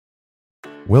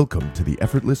Welcome to the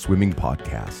Effortless Swimming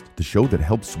Podcast, the show that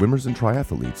helps swimmers and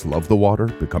triathletes love the water,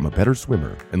 become a better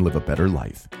swimmer, and live a better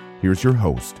life. Here's your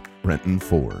host, Brant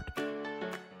Ford.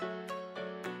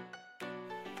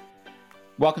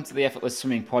 Welcome to the Effortless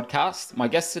Swimming Podcast. My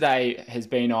guest today has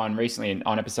been on recently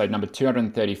on episode number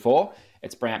 234.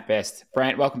 It's Brant Best.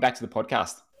 Brant, welcome back to the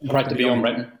podcast. Great to be on,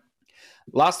 Brent.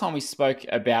 Last time we spoke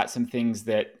about some things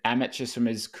that amateur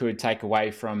swimmers could take away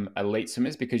from elite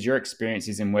swimmers, because your experience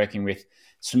is in working with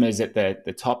swimmers at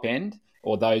the top end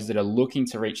or those that are looking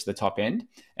to reach the top end.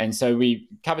 And so we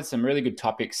covered some really good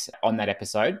topics on that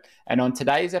episode. And on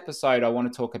today's episode, I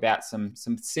want to talk about some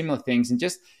similar things and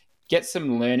just get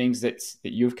some learnings that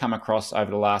you've come across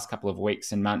over the last couple of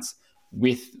weeks and months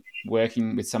with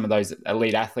working with some of those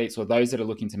elite athletes or those that are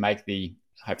looking to make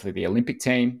hopefully the Olympic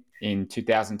team in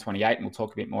 2028. And we'll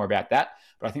talk a bit more about that.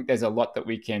 But I think there's a lot that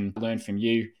we can learn from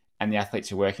you and the athletes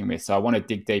you're working with. So I want to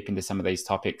dig deep into some of these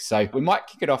topics. So we might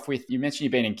kick it off with, you mentioned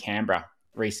you've been in Canberra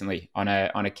recently on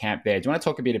a camp there. Do you want to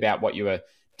talk a bit about what you were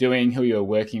doing, who you were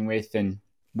working with, and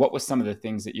what were some of the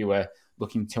things that you were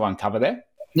looking to uncover there?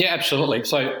 Yeah, absolutely.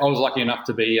 So I was lucky enough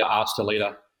to be asked to lead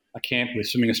a camp with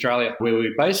Swimming Australia, where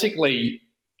we basically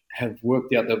have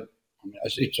worked out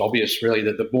it's obvious really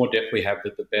that the more depth we have,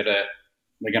 that the better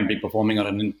we're going to be performing on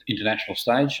an international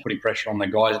stage, putting pressure on the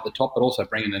guys at the top, but also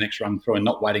bringing the next run through and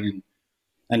not waiting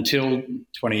until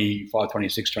 25,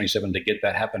 26, 27 to get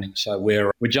that happening. So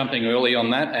we're jumping early on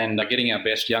that and getting our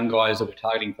best young guys that we're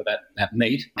targeting for that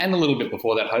meet, and a little bit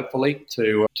before that, hopefully,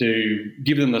 to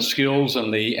give them the skills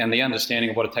and the understanding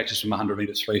of what it takes us from 100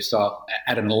 metres freestyle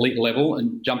at an elite level,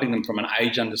 and jumping them from an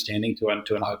age understanding to an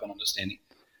open understanding.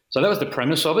 So that was the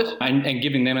premise of it, and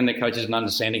giving them and their coaches an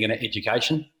understanding and an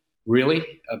education, really,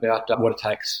 about what it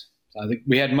takes. So I think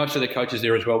we had most of the coaches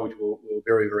there as well, which we were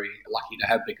very, very lucky to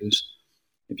have, because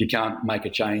if you can't make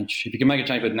a change, if you can make a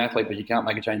change with an athlete, but you can't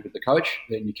make a change with the coach,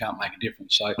 then you can't make a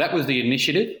difference. So that was the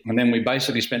initiative. And then we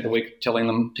basically spent the week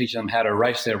teaching them how to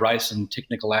race their race and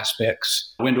technical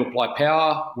aspects, when to apply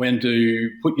power, when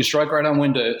to put your stroke rate on,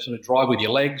 when to sort of drive with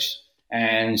your legs,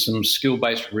 and some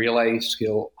skill-based relay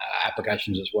skill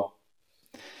applications as well.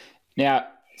 Now,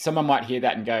 someone might hear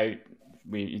that and go,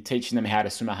 we're teaching them how to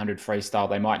swim 100 freestyle.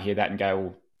 They might hear that and go,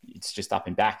 well, it's just up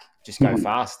and back, just go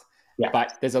fast. Yeah.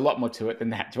 But there's a lot more to it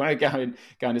than that. Do you want to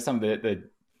go into some of the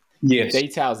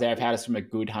details there of how to swim a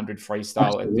good 100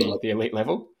 freestyle at the elite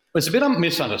level? It's a bit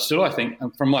misunderstood, I think.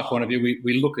 From my point of view,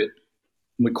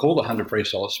 we call the 100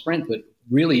 freestyle a sprint, but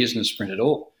really isn't a sprint at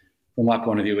all. From my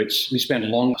point of view, we spend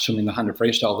longer swimming the 100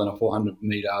 freestyle than a 400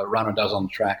 metre runner does on the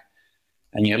track.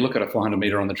 And you look at a 400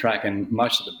 metre on the track, and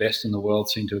most of the best in the world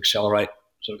seem to accelerate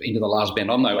sort of into the last bend.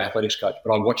 I'm no athletics coach,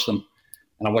 but I watch them,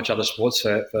 and I watch other sports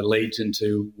for leads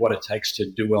into what it takes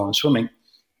to do well in swimming.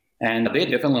 And they're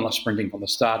definitely not sprinting from the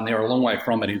start, and they're a long way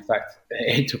from it. In fact,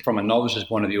 from a novice's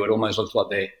point of view, it almost looks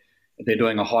like they're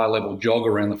doing a high-level jog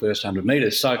around the first 100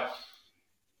 metres. So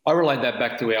I relate that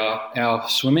back to our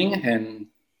swimming and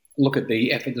look at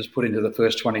the effort that's put into the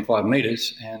first 25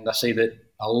 metres, and I see that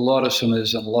a lot of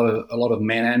swimmers and a lot of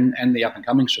men and the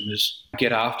up-and-coming swimmers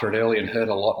get after it early and hurt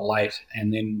a lot late.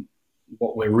 And then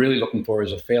what we're really looking for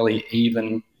is a fairly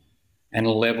even and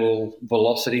level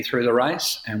velocity through the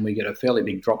race, and we get a fairly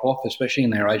big drop-off, especially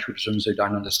in their age group swimmers who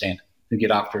don't understand, who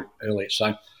get after it early.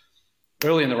 So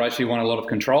early in the race, we want a lot of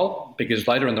control, because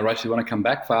later in the race, we want to come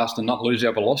back fast and not lose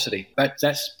our velocity. That's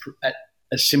as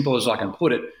simple as I can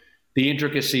put it. The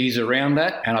intricacies around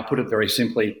that, and I put it very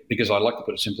simply because I like to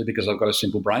put it simply because I've got a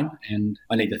simple brain and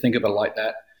I need to think of it like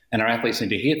that. And our athletes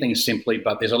need to hear things simply,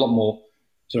 but there's a lot more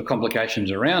sort of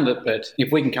complications around it. But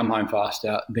if we can come home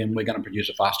faster, then we're going to produce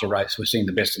a faster race. We're seeing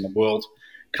the best in the world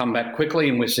come back quickly,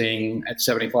 and we're seeing at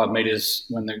 75 metres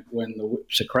when the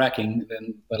whips are cracking,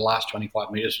 then the last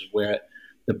 25 metres is where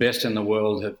the best in the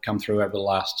world have come through over the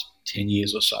last 10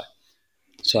 years or so.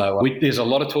 So there's a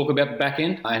lot of talk about the back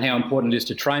end and how important it is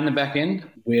to train the back end.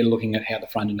 We're looking at how the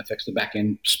front end affects the back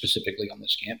end specifically on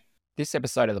this camp. This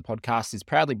episode of the podcast is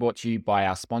proudly brought to you by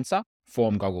our sponsor,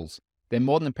 Form Goggles. They're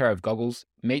more than a pair of goggles.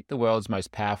 Meet the world's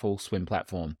most powerful swim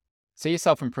platform. See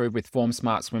yourself improve with Form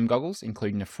Smart swim goggles,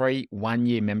 including a free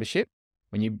 1-year membership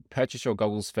when you purchase your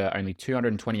goggles for only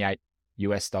 $228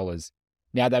 US.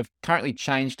 Now, they've currently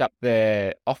changed up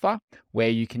their offer where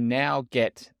you can now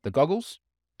get the goggles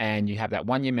and you have that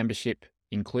 1-year membership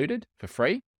included for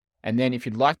free. And then if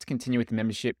you'd like to continue with the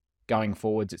membership going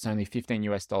forwards, it's only $15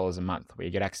 US a month, where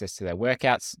you get access to their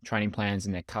workouts, training plans,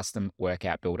 and their custom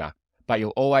workout builder. But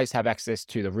you'll always have access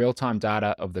to the real-time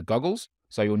data of the goggles,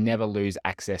 so you'll never lose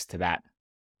access to that.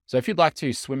 So if you'd like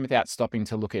to swim without stopping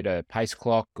to look at a pace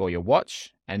clock or your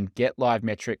watch and get live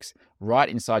metrics right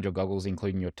inside your goggles,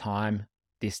 including your time,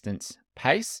 distance,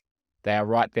 pace. They are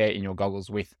right there in your goggles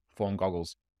with Form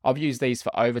goggles. I've used these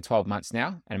for over 12 months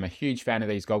now, and I'm a huge fan of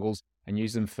these goggles and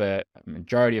use them for a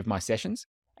majority of my sessions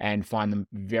and find them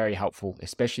very helpful,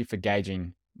 especially for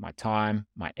gauging my time,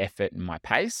 my effort, and my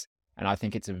pace. And I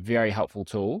think it's a very helpful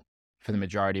tool for the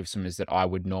majority of swimmers that I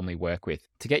would normally work with.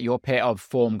 To get your pair of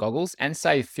Form goggles and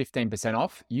save 15%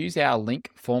 off, use our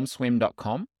link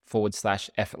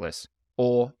formswim.com/effortless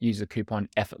or use the coupon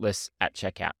effortless at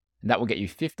checkout. And that will get you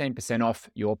 15% off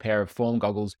your pair of Form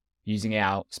goggles using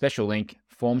our special link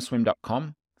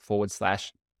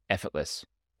formswim.com/effortless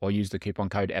or use the coupon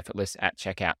code effortless at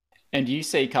checkout. And do you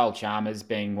see Carl Chalmers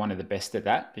being one of the best at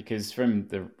that? Because from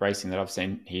the racing that I've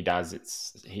seen he does,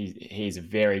 he's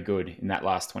very good in that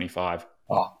last 25.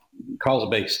 Oh, Carl's a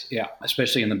beast, yeah,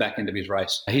 especially in the back end of his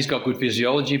race. He's got good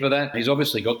physiology for that. He's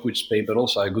obviously got good speed, but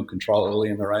also good control early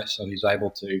in the race, so he's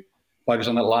able to focus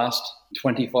on that last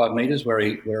 25 metres where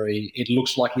it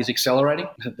looks like he's accelerating.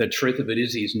 The truth of it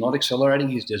is he's not accelerating,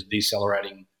 he's just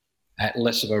decelerating at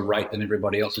less of a rate than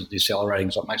everybody else is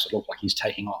decelerating, so it makes it look like he's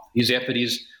taking off. His effort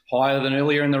is higher than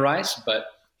earlier in the race, but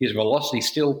his velocity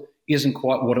still isn't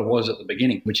quite what it was at the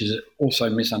beginning, which is also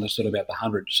misunderstood about the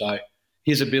 100. So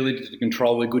his ability to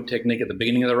control with good technique at the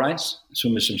beginning of the race,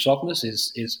 swim with some softness,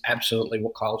 is absolutely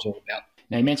what Kyle's all about.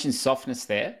 Now, you mentioned softness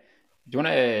there. Do you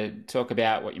want to talk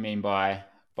about what you mean by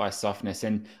softness?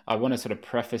 And I want to sort of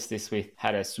preface this with,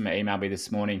 had a swimmer email me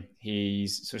this morning.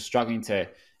 He's sort of struggling to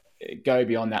go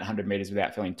beyond that 100 meters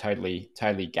without feeling totally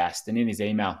gassed. And in his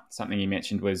email, something he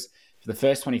mentioned was, for the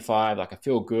first 25, like I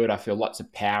feel good. I feel lots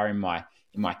of power in my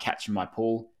catch and my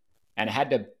pull. And I had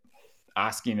to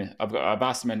ask him, I've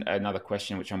asked him another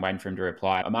question, which I'm waiting for him to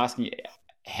reply. I'm asking,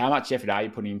 how much effort are you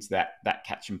putting into that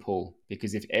catch and pull?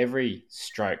 Because if every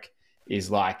stroke is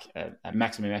like a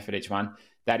maximum effort each one,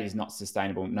 that is not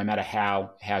sustainable, no matter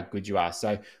how good you are.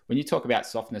 So when you talk about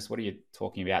softness, what are you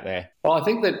talking about there? Well, I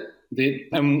think that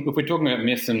if we're talking about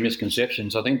myths and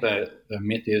misconceptions, I think the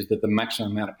myth is that the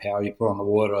maximum amount of power you put on the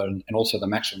water and also the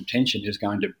maximum tension is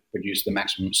going to produce the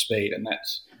maximum speed. And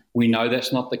we know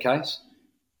that's not the case.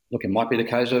 Look, it might be the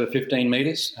case over 15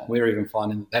 metres. We're even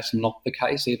finding that's not the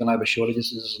case, even over shorter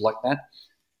distances like that.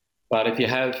 But if you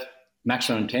have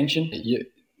maximum tension,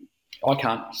 I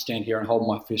can't stand here and hold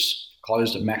my fists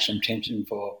closed at maximum tension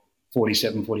for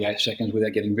 47, 48 seconds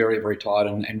without getting very, very tired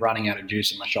and running out of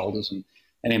juice in my shoulders and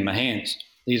in my hands.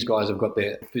 These guys have got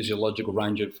their physiological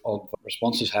range of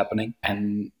responses happening,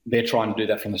 and they're trying to do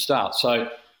that from the start. So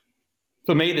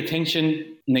for me, the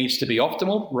tension needs to be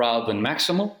optimal rather than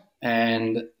maximal.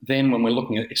 And then when we're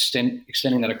looking at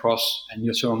extending that across, and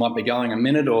your swimmer might be going a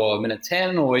minute or a minute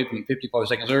 10 or even 55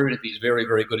 seconds, or even if he's very,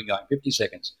 very good at going 50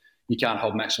 seconds, you can't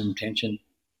hold maximum tension.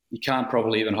 You can't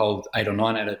probably even hold 8 or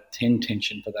 9 out of 10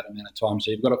 tension for that amount of time.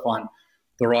 So you've got to find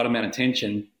the right amount of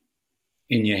tension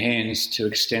in your hands to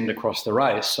extend across the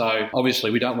race. So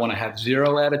obviously we don't want to have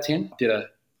 0 out of 10.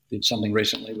 Did something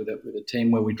recently with a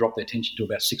team where we dropped their tension to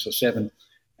about 6 or 7,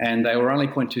 and they were only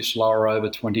 0.2 slower over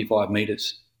 25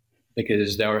 metres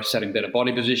because they were setting better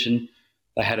body position.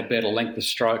 They had a better length of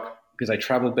stroke because they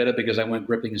travelled better, because they weren't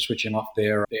gripping and switching off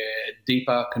their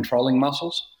deeper controlling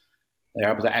muscles. They're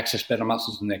able to access better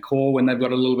muscles in their core when they've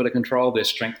got a little bit of control.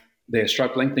 Their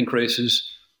stroke length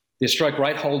increases. Their stroke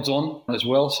rate holds on as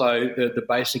well. So the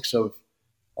basics of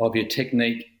your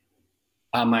technique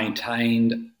are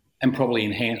maintained and probably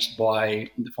enhanced by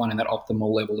finding that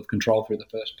optimal level of control through the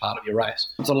first part of your race.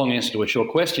 It's a long answer to a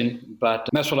short question, but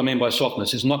that's what I mean by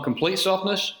softness. It's not complete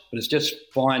softness, but it's just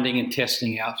finding and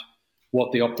testing out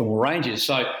what the optimal range is.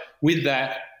 So with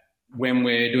that, when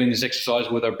we're doing this exercise,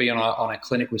 whether it be on a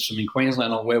clinic with Swimming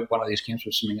Queensland or one of these camps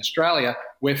with Swimming Australia,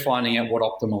 we're finding out what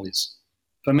optimal is.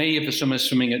 For me, if a swimmer's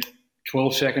swimming at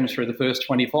 12 seconds through the first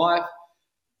 25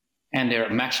 and they're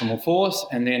at maximal force,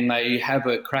 and then they have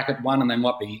a crack at one and they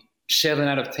might be 7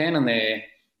 out of 10 and they're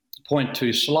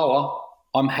 0.2 slower,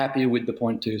 I'm happier with the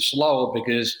 0.2 slower,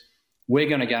 because we're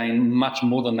going to gain much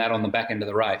more than that on the back end of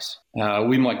the race.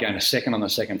 We might gain a second on the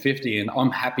second 50, and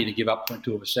I'm happy to give up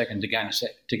 0.2 of a second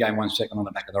to gain 1 second on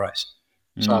the back of the race.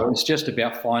 Mm. So it's just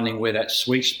about finding where that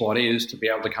sweet spot is to be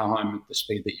able to come home with the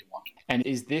speed that you want. And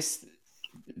is this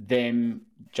them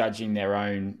judging their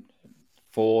own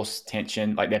force,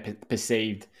 tension, like their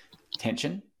perceived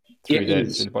tension through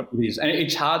the body? It is. And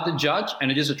it's hard to judge, and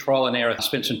it is a trial and error. I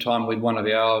spent some time with one of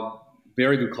our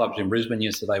very good clubs in Brisbane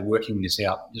yesterday working this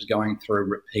out, just going through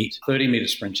repeat 30-metre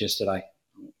sprints yesterday.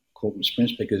 Called them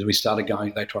sprints because we started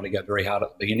going, they tried to go very hard at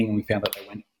the beginning, and we found that they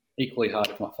went equally hard,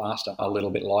 if not faster, a little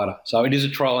bit lighter. So it is a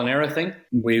trial and error thing.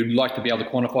 We'd like to be able to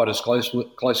quantify it as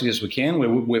closely as we can.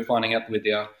 We're finding out with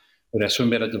our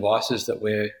SwimBetter devices that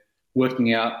we're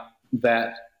working out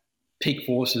that peak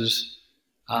forces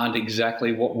aren't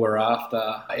exactly what we're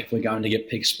after if we're going to get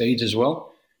peak speeds as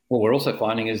well. What we're also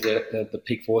finding is that the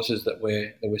peak forces that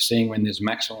we're seeing when there's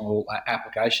maximal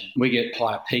application, we get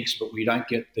higher peaks, but we don't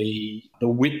get the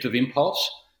width of impulse.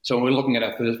 So when we're looking at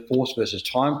our force versus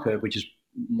time curve, which is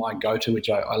my go-to, which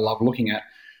I love looking at,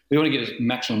 we want to get as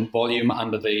maximum volume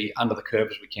under the curve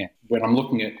as we can. When I'm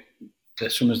looking at the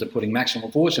swimmers that are putting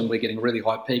maximum force in, we're getting really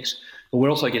high peaks, but we're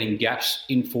also getting gaps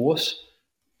in force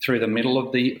through the middle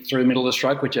of the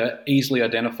stroke, which are easily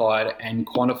identified and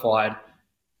quantified.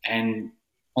 And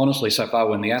honestly, so far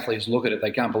when the athletes look at it,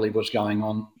 they can't believe what's going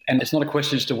on. And it's not a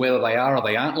question as to whether they are or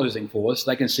they aren't losing force.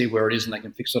 They can see where it is and they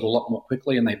can fix it a lot more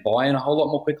quickly, and they buy in a whole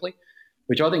lot more quickly,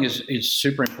 which I think is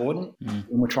super important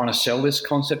when we're trying to sell this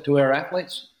concept to our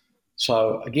athletes.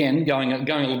 So again, going a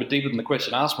little bit deeper than the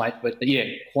question asked, mate, but yeah,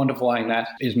 quantifying that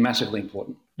is massively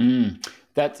important.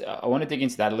 I want to dig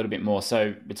into that a little bit more.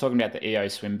 So we're talking about the EO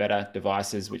Swim Better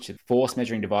devices, which are force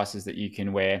measuring devices that you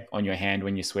can wear on your hand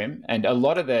when you swim. And a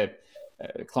lot of the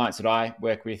clients that I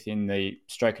work with in the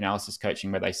stroke analysis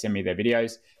coaching, where they send me their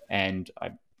videos and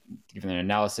I give them an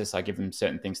analysis, I give them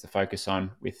certain things to focus on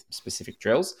with specific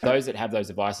drills. Those that have those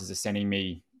devices are sending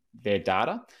me their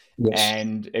data. Yes.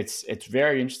 And it's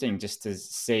very interesting just to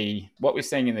see what we're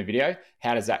seeing in the video.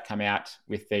 How does that come out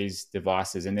with these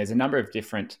devices? And there's a number of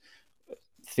different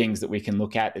things that we can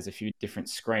look at. There's a few different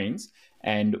screens.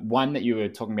 And one that you were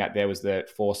talking about there was the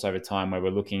force over time, where we're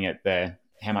looking at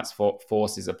how much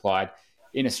force is applied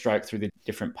in a stroke through the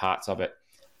different parts of it.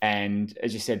 And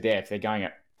as you said there, if they're going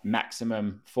at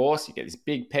maximum force, you get this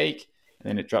big peak and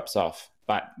then it drops off.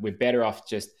 But we're better off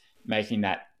just making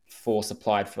that force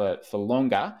applied for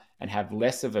longer and have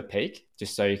less of a peak,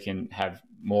 just so you can have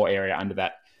more area under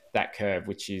that curve,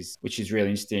 which is really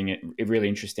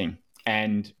interesting.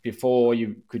 And before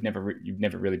you'd never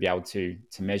really be able to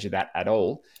measure that at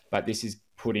all. But this is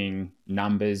putting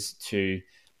numbers to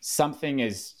something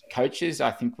as coaches,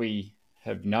 I think we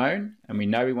have known and we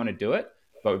know we want to do it,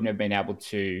 but we've never been able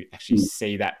to actually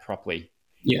see that properly.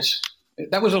 Yes.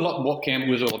 That was a lot what camp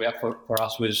was all about for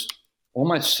us, was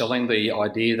almost selling the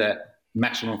idea that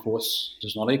maximum force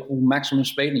does not equal maximum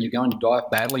speed, and you're going to dive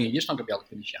badly and you're just not going to be able to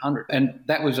finish your 100. And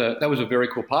that was a very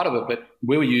cool part of it, but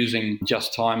we were using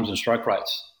just times and stroke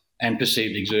rates and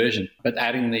perceived exertion, but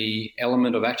adding the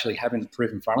element of actually having the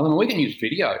proof in front of them. And we can use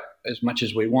video as much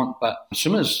as we want, but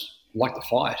swimmers like to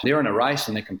fight. They're in a race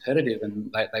and they're competitive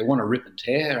and they want to rip and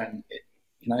tear. And,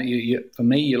 for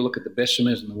me, you look at the best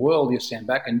swimmers in the world, you stand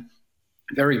back and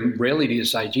very rarely do you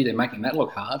say, gee, they're making that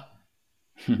look hard.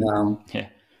 Yeah.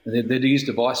 These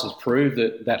devices prove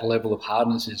that level of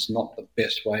hardness is not the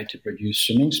best way to produce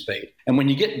swimming speed. And when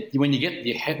you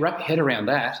get wrap your head around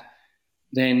that,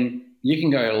 then you can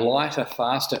go lighter,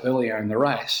 faster, earlier in the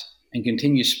race and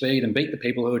continue speed and beat the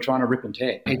people who are trying to rip and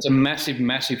tear. It's a massive,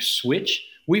 massive switch.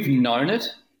 We've known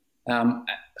it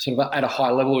sort of at a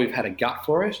high level. We've had a gut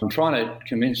for it. I'm trying to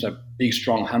convince a big,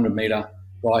 strong 100-meter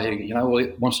guy who, all he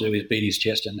wants to do is beat his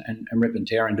chest and rip and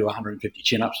tear and do 150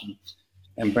 chin-ups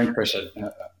and bench press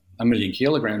a million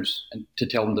kilograms, and to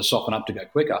tell them to soften up to go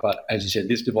quicker. But as you said,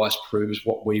 this device proves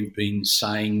what we've been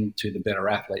saying to the better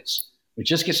athletes. It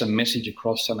just gets a message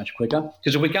across so much quicker.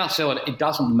 Because if we can't sell it, it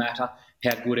doesn't matter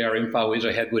how good our info is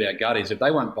or how good our gut is. If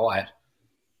they won't buy it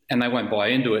and they won't buy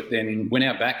into it, then when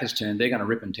our back is turned, they're going to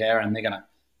rip and tear and they're going to,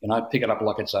 pick it up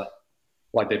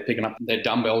like they're picking up their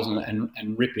dumbbells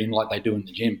and rip in like they do in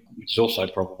the gym, which is also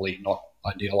probably not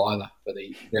ideal either for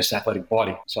the best athletic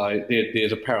body. So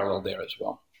there's a parallel there as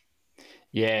well.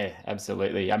 Yeah,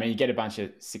 absolutely. I mean, you get a bunch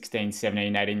of 16,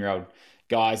 17, 18-year-old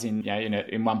guys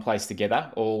in one place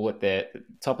together, all at the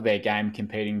top of their game,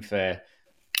 competing for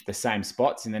the same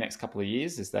spots in the next couple of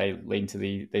years as they lead into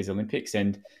these Olympics.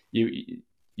 And you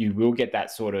will get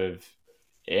that sort of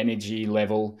energy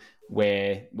level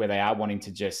where they are wanting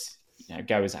to just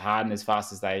go as hard and as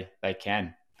fast as they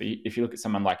can. But if you look at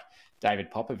someone like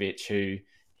David Popovich, who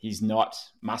he's not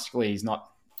muscular, he's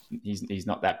not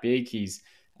that big, he's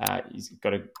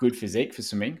got a good physique for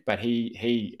swimming, but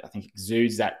he I think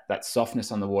exudes that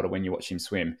softness on the water when you watch him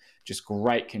swim. Just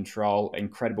great control,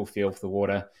 incredible feel for the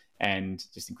water, and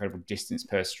just incredible distance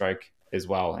per stroke as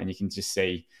well. And you can just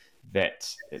see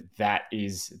that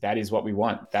is what we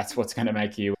want. That's what's going to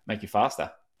make you faster.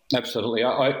 Absolutely.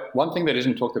 One thing that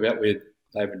isn't talked about with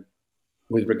David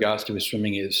with regards to his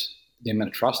swimming is the amount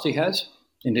of trust he has,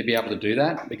 and to be able to do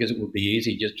that, because it would be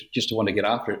easy just to want to get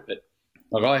after it.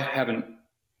 But I haven't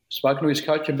spoken to his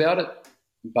coach about it,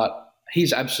 but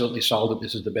he's absolutely sold that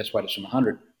this is the best way to swim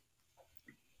 100,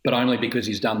 but only because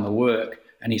he's done the work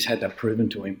and he's had that proven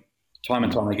to him time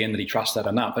and time again that he trusts that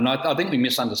enough. And I think we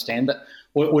misunderstand that.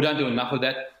 we don't do enough of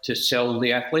that to sell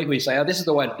the athlete. We say, this is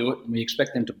the way to do it, and we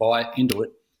expect them to buy into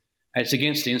it. It's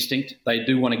against instinct. They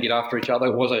do want to get after each other.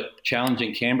 It was a challenge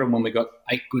in Canberra when we got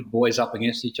 8 good boys up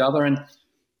against each other, and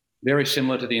very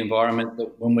similar to the environment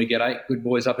that when we get 8 good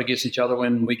boys up against each other,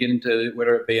 when we get into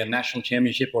whether it be a national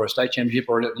championship or a state championship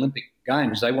or an Olympic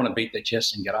Games, they want to beat their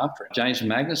chests and get after it. James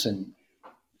Magnuson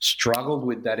struggled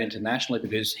with that internationally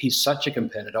because he's such a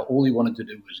competitor. All he wanted to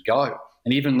do was go.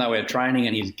 And even though our training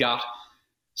and his gut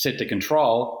set to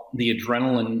control, the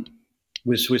adrenaline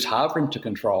was hard for him to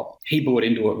control. He bought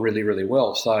into it really, really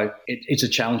well. So it's a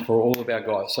challenge for all of our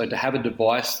guys. So to have a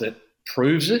device that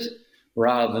proves it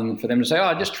rather than for them to say,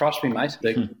 just trust me, mate.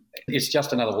 It's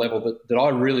just another level that I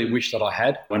really wish that I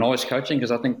had when I was coaching, because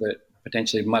I think that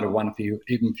potentially might have won a few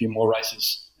more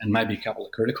races and maybe a couple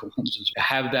of critical ones.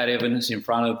 Have that evidence in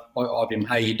front of him.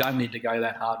 Hey, you don't need to go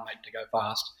that hard, mate, to go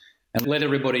fast. And let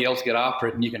everybody else get after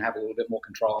it, and you can have a little bit more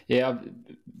control. Yeah,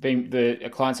 the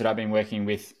clients that I've been working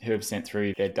with who have sent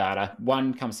through their data,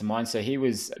 one comes to mind. So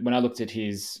when I looked at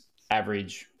his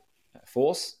average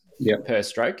force per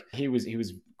stroke, he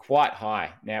was quite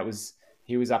high. Now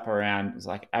he was up around, it was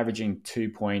like averaging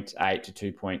 2.8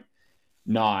 to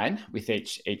 2.9 with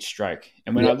each stroke.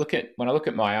 And when I look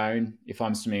at my own, if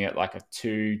I'm swimming at like a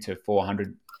 2 to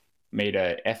 400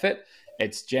 meter effort,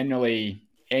 it's generally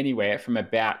anywhere from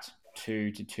about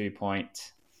 2 to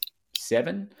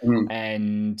 2.7,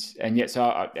 and yet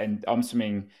I'm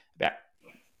swimming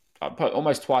about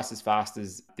almost twice as fast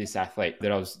as this athlete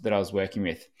that I was working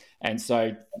with. And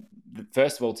so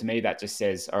first of all, to me, that just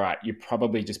says, all right, you're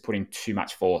probably just putting too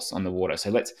much force on the water. So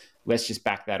let's just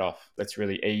back that off. Let's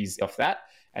really ease off that.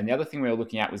 And the other thing we were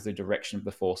looking at was the direction of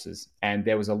the forces. And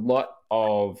there was a lot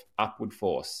of upward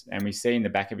force. And we see in the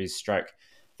back of his stroke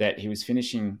that he was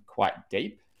finishing quite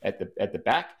deep at the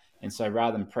back. And so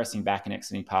rather than pressing back and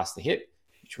exiting past the hip,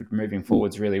 which would moving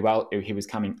forwards really well, he was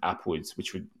coming upwards,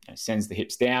 which would sends the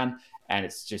hips down, and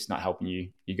it's just not helping you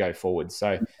go forward.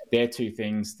 So they're two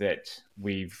things that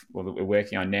we're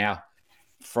working on now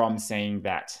from seeing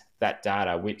that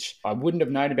data, which I wouldn't have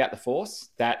known about the force.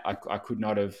 That I could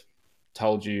not have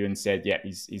told you and said, yeah,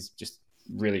 he's just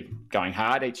really going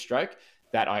hard each stroke.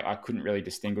 That I couldn't really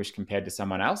distinguish compared to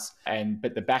someone else.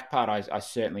 But the back part I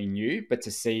certainly knew, but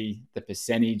to see the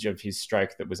percentage of his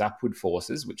stroke that was upward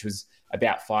forces, which was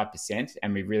about 5%,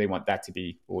 and we really want that to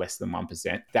be less than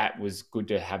 1%, that was good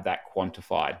to have that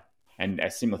quantified. And a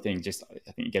similar thing, just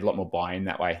I think you get a lot more buy-in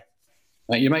that way.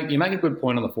 You make a good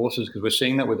point on the forces, because we're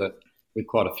seeing that with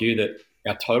quite a few, that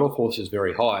our total force is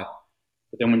very high.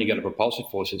 But then when you get a propulsive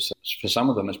forces, for some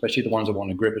of them, especially the ones that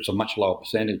want to grip, it's a much lower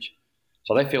percentage.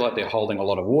 So they feel like they're holding a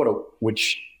lot of water,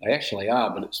 which they actually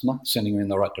are, but it's not sending them in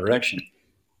the right direction.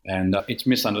 And it's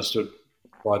misunderstood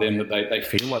by them that they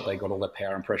feel like they got all that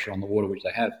power and pressure on the water, which they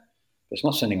have. But it's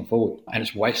not sending them forward. And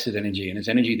it's wasted energy, and it's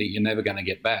energy that you're never going to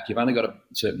get back. You've only got a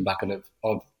certain bucket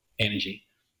of energy.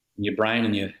 And your brain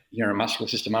and your neuromuscular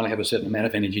system only have a certain amount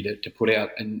of energy to put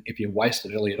out. And if you waste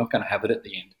it early, you're not going to have it at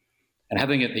the end. And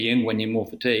having it at the end when you're more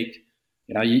fatigued,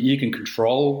 you can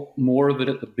control more of it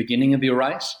at the beginning of your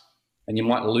race. And you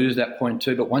might lose that point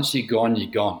too, but once you're gone,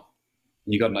 you're gone.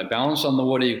 You've got no balance on the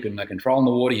water, you've got no control on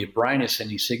the water, your brain is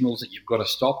sending signals that you've got to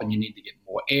stop and you need to get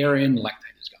more air in,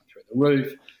 lactate is going through the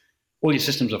roof. All your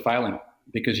systems are failing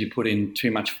because you put in too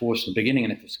much force at the beginning,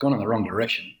 and if it's gone in the wrong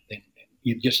direction, then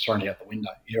you've just thrown it out the window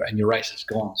and your race is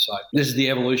gone. So this is the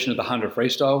evolution of the 100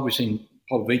 freestyle. We've seen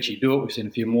Popovici do it, we've seen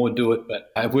a few more do it,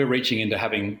 but if we're reaching into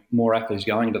having more athletes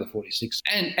going into the 46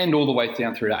 and all the way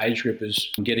down through to age groupers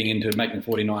getting into making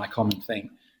 49 a common thing,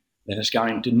 then it's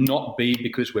going to not be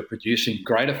because we're producing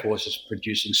greater force, it's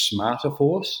producing smarter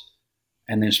force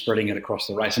and then spreading it across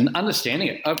the race and understanding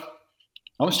it.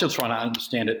 I'm still trying to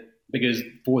understand it because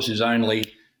force is only,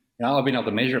 I've been able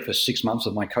to measure it for 6 months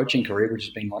of my coaching career, which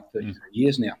has been like 33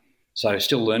 years now. So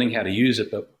still learning how to use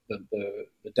it, but the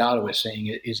data we're seeing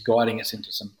is guiding us into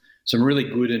some really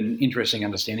good and interesting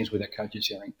understandings with our coaches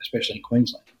here, especially in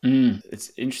Queensland.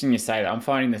 It's interesting you say that. I'm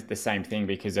finding the same thing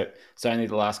because it's only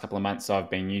the last couple of months I've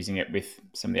been using it with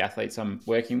some of the athletes I'm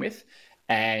working with.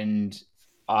 And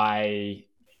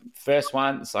it's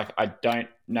like I don't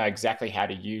know exactly how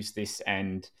to use this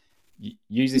and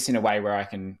use this in a way where I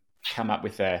can come up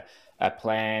with a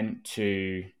plan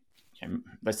to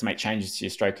let's make changes to your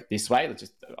stroke this way.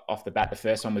 Just off the bat, the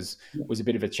first one was a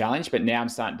bit of a challenge, but now I'm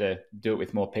starting to do it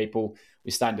with more people. We're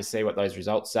starting to see what those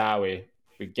results are. We're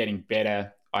getting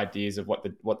better ideas of what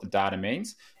the data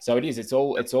means. So it's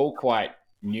all quite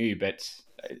new, but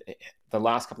the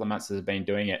last couple of months as I've been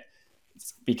doing it,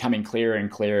 it's becoming clearer and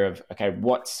clearer of, okay,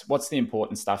 what's the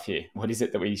important stuff here? What is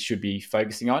it that we should be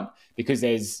focusing on? Because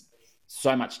there's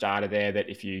so much data there that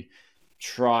if you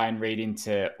try and read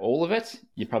into all of it,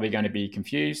 you're probably going to be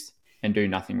confused and do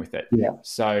nothing with it. Yeah.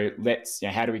 So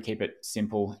how do we keep it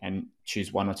simple and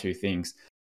choose one or two things?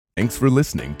 Thanks for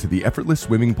listening to the Effortless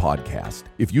Swimming Podcast.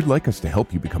 If you'd like us to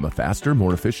help you become a faster,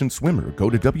 more efficient swimmer, go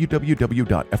to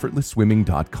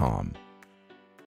www.effortlessswimming.com.